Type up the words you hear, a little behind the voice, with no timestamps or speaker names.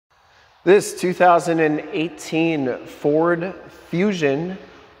This 2018 Ford Fusion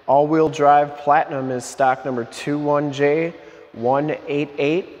all-wheel drive Platinum is stock number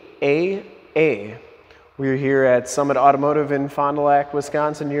 21J188AA. We're here at Summit Automotive in Fond du Lac,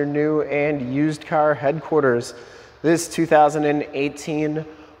 Wisconsin, your new and used car headquarters. This 2018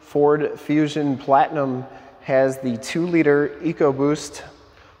 Ford Fusion Platinum has the 2-liter Ecoboost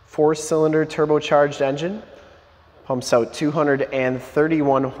 4-cylinder turbocharged engine. Pumps out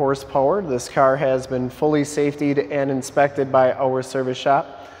 231 horsepower. This car has been fully safetied and inspected by our service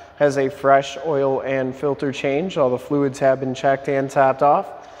shop. Has a fresh oil and filter change. All the fluids have been checked and topped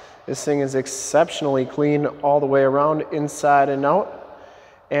off. This thing is exceptionally clean all the way around, inside and out,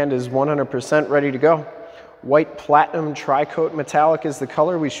 and is 100% ready to go. White Platinum Tri-Coat Metallic is the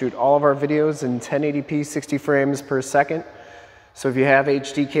color. We shoot all of our videos in 1080p 60 frames per second. So if you have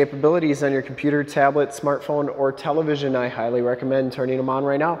HD capabilities on your computer, tablet, smartphone, or television, I highly recommend turning them on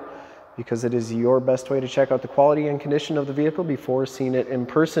right now, because it is your best way to check out the quality and condition of the vehicle before seeing it in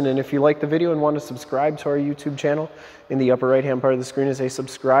person. And if you like the video and want to subscribe to our YouTube channel, in the upper right hand part of the screen is a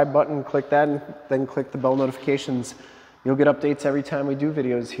subscribe button. Click that and then click the bell notifications. You'll get updates every time we do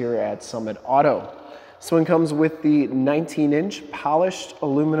videos here at Summit Auto. This one comes with the 19-inch polished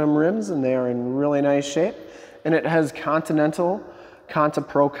aluminum rims, and they are in really nice shape. And it has Continental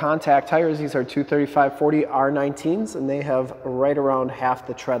Contiprocontact tires. These are 235/40 R19s, and they have right around half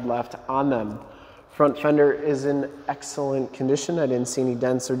the tread left on them. Front fender is in excellent condition. I didn't see any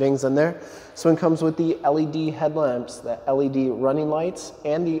dents or dings on there. This one comes with the LED headlamps, the LED running lights,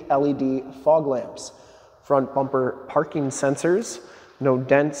 and the LED fog lamps. Front bumper parking sensors. No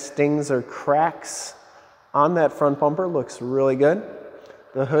dents, dings, or cracks on that front bumper. Looks really good.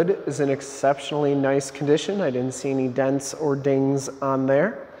 The hood is in exceptionally nice condition. I didn't see any dents or dings on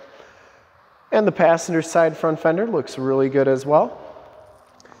there. And the passenger side front fender looks really good as well.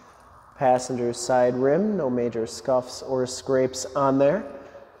 Passenger side rim, no major scuffs or scrapes on there.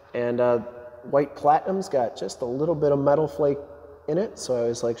 And white Platinum's got just a little bit of metal flake in it, so I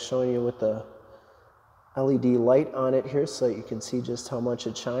always like showing you with the LED light on it here so that you can see just how much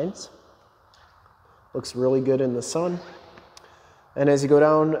it shines. Looks really good in the sun. And as you go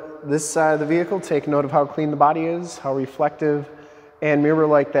down this side of the vehicle, take note of how clean the body is, how reflective and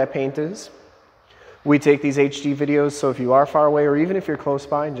mirror-like that paint is. We take these HD videos, so if you are far away or even if you're close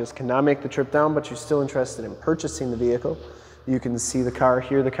by and just cannot make the trip down, but you're still interested in purchasing the vehicle, you can see the car,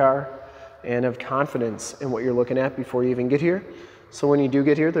 hear the car, and have confidence in what you're looking at before you even get here. So when you do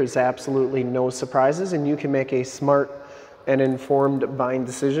get here, there's absolutely no surprises, and you can make a smart and informed buying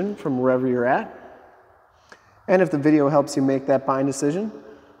decision from wherever you're at. And if the video helps you make that buying decision,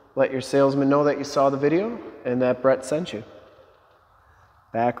 let your salesman know that you saw the video and that Brett sent you.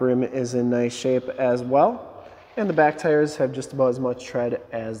 Back rim is in nice shape as well. And the back tires have just about as much tread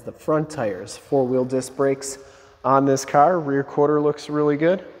as the front tires. 4-wheel disc brakes on this car. Rear quarter looks really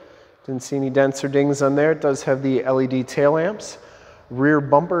good. Didn't see any dents or dings on there. It does have the LED tail lamps. Rear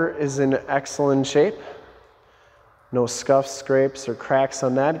bumper is in excellent shape. No scuffs, scrapes, or cracks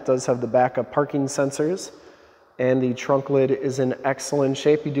on that. It does have the backup parking sensors. And the trunk lid is in excellent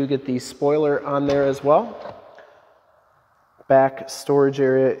shape. You do get the spoiler on there as well. Back storage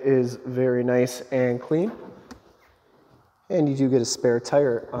area is very nice and clean. And you do get a spare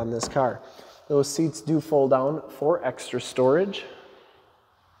tire on this car. Those seats do fold down for extra storage.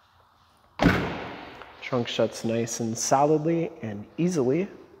 Trunk shuts nice and solidly and easily.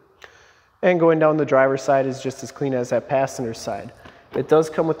 And going down the driver's side is just as clean as that passenger side. It does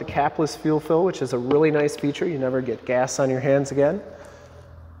come with the Capless fuel fill, which is a really nice feature. You never get gas on your hands again.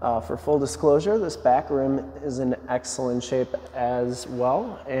 For full disclosure, this back rim is in excellent shape as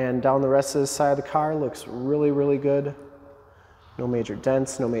well. And down the rest of the side of the car looks really, really good. No major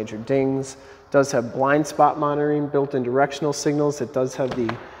dents, no major dings. It does have blind spot monitoring, built-in directional signals. It does have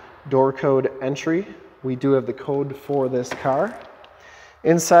the Doorcode entry. We do have the code for this car.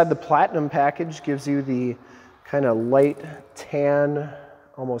 Inside, the Platinum package gives you the kind of light tan,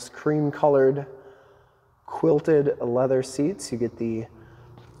 almost cream colored quilted leather seats. You get the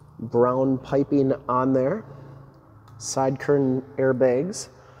brown piping on there. Side curtain airbags.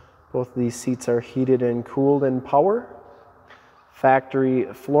 Both of these seats are heated and cooled in power.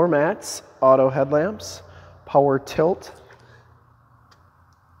 Factory floor mats, auto headlamps, power tilt,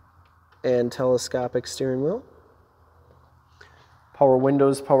 and telescopic steering wheel. Power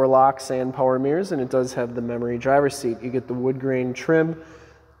windows, power locks, and power mirrors, and it does have the memory driver's seat. You get the wood grain trim,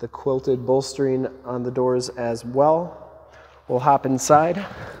 the quilted bolstering on the doors as well. We'll hop inside,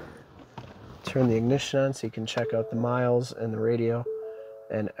 turn the ignition on so you can check out the miles and the radio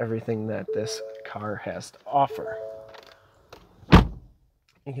and everything that this car has to offer.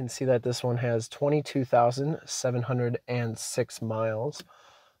 You can see that this one has 22,706 miles.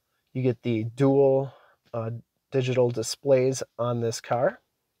 You get the dual digital displays on this car.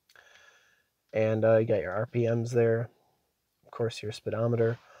 And you got your RPMs there. Of course, your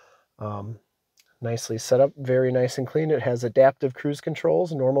speedometer. Nicely set up, very nice and clean. It has adaptive cruise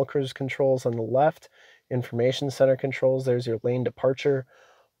controls, normal cruise controls on the left, information center controls. There's your lane departure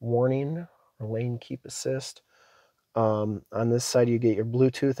warning or lane keep assist. On this side, you get your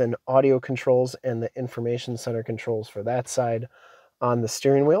Bluetooth and audio controls and the information center controls for that side on the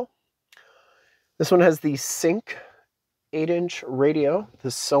steering wheel. This one has the Sync 8-inch radio, the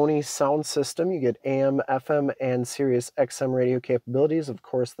Sony sound system. You get AM, FM, and Sirius XM radio capabilities. Of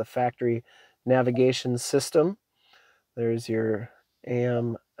course, the factory navigation system. There's your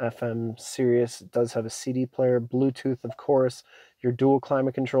AM, FM, Sirius. It does have a CD player, Bluetooth, of course, your dual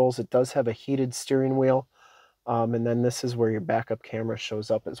climate controls. It does have a heated steering wheel. And then this is where your backup camera shows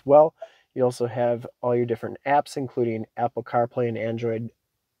up as well. You also have all your different apps, including Apple CarPlay and Android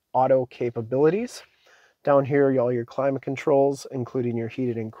Auto capabilities. Down here are all your climate controls, including your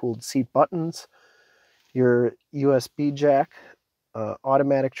heated and cooled seat buttons, your USB jack,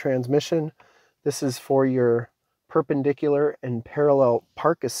 automatic transmission. This is for your perpendicular and parallel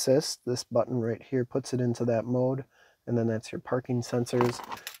park assist. This button right here puts it into that mode. And then that's your parking sensors.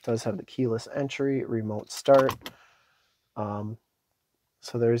 It does have the keyless entry, remote start. So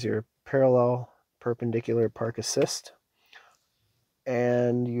there's your parallel, perpendicular park assist.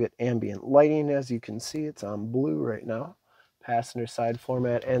 And you get ambient lighting. As you can see, it's on blue right now. Passenger side floor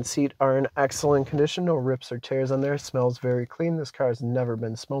mat and seat are in excellent condition. No rips or tears on there. Smells very clean. This car has never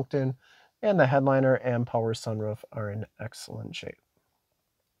been smoked in. And the headliner and power sunroof are in excellent shape.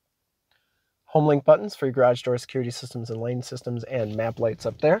 Home link buttons for your garage door security systems and lane systems and map lights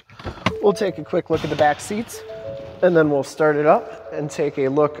up there. We'll take a quick look at the back seats and then we'll start it up and take a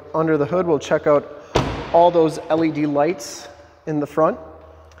look under the hood. We'll check out all those LED lights in the front.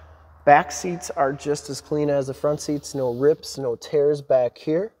 Back seats are just as clean as the front seats. No rips, no tears back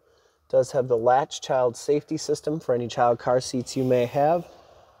here. Does have the Latch child safety system for any child car seats you may have.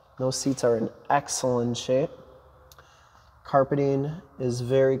 Those seats are in excellent shape. Carpeting is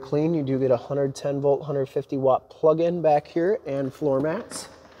very clean. You do get a 110 volt, 150 watt plug-in back here and floor mats.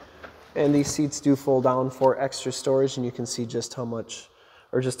 And these seats do fold down for extra storage, and you can see just how much,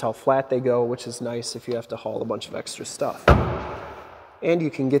 or just how flat they go, which is nice if you have to haul a bunch of extra stuff. And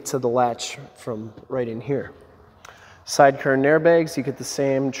you can get to the latch from right in here. Side curtain airbags, you get the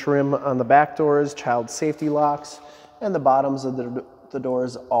same trim on the back doors, child safety locks, and the bottoms of the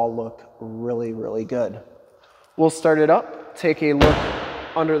doors all look really, really good. We'll start it up, take a look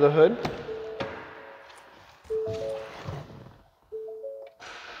under the hood.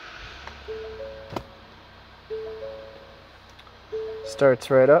 Starts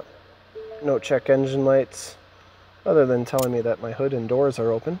right up. No check engine lights, other than telling me that my hood and doors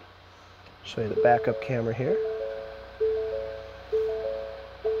are open. Show you the backup camera here.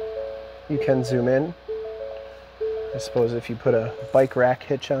 You can zoom in. I suppose if you put a bike rack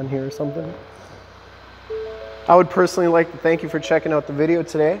hitch on here or something. I would personally like to thank you for checking out the video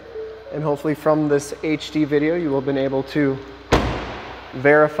today, and hopefully from this HD video you will have been able to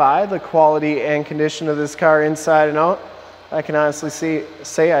verify the quality and condition of this car inside and out. I can honestly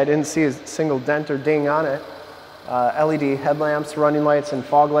say I didn't see a single dent or ding on it. LED headlamps, running lights, and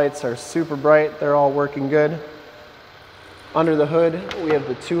fog lights are super bright. They're all working good. Under the hood we have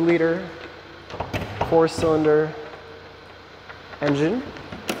the 2-liter 4-cylinder engine.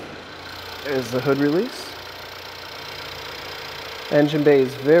 There's the hood release. Engine bay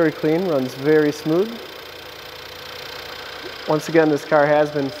is very clean, runs very smooth. Once again, this car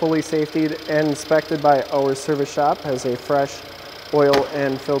has been fully safetied and inspected by our service shop, has a fresh oil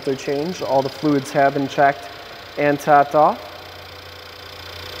and filter change. All the fluids have been checked and topped off.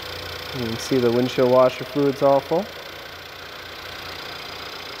 You can see the windshield washer fluids all full.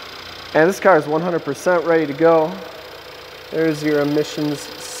 And this car is 100% ready to go. There's your emissions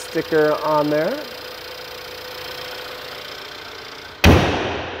sticker on there.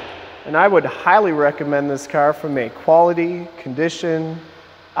 And I would highly recommend this car from a quality, condition,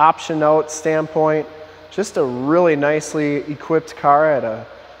 option out standpoint. Just a really nicely equipped car at a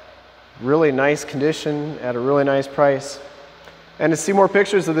really nice condition at a really nice price. And to see more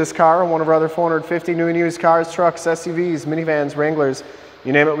pictures of this car and one of our other 450 new and used cars, trucks, SUVs, minivans, Wranglers,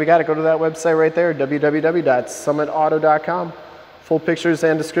 you name it, we got to go to that website right there, www.summitauto.com. Full pictures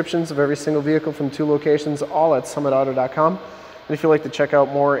and descriptions of every single vehicle from 2 locations, all at summitauto.com. And if you'd like to check out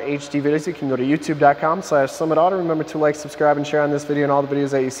more HD videos, you can go to youtube.com/SummitAuto. Remember to like, subscribe, and share on this video and all the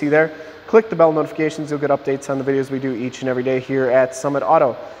videos that you see there. Click the bell notifications. You'll get updates on the videos we do each and every day here at Summit Auto.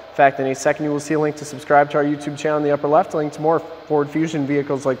 In fact, in a second, you will see a link to subscribe to our YouTube channel in the upper left, a link to more Ford Fusion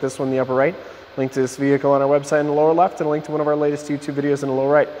vehicles like this one in the upper right, a link to this vehicle on our website in the lower left, and a link to one of our latest YouTube videos in the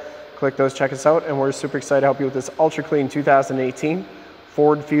lower right. Click those, check us out, and we're super excited to help you with this ultra clean 2018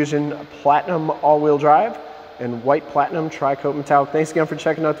 Ford Fusion Platinum all-wheel drive and white platinum tri-coat metallic. Thanks again for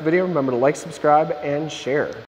checking out the video. Remember to like, subscribe, and share.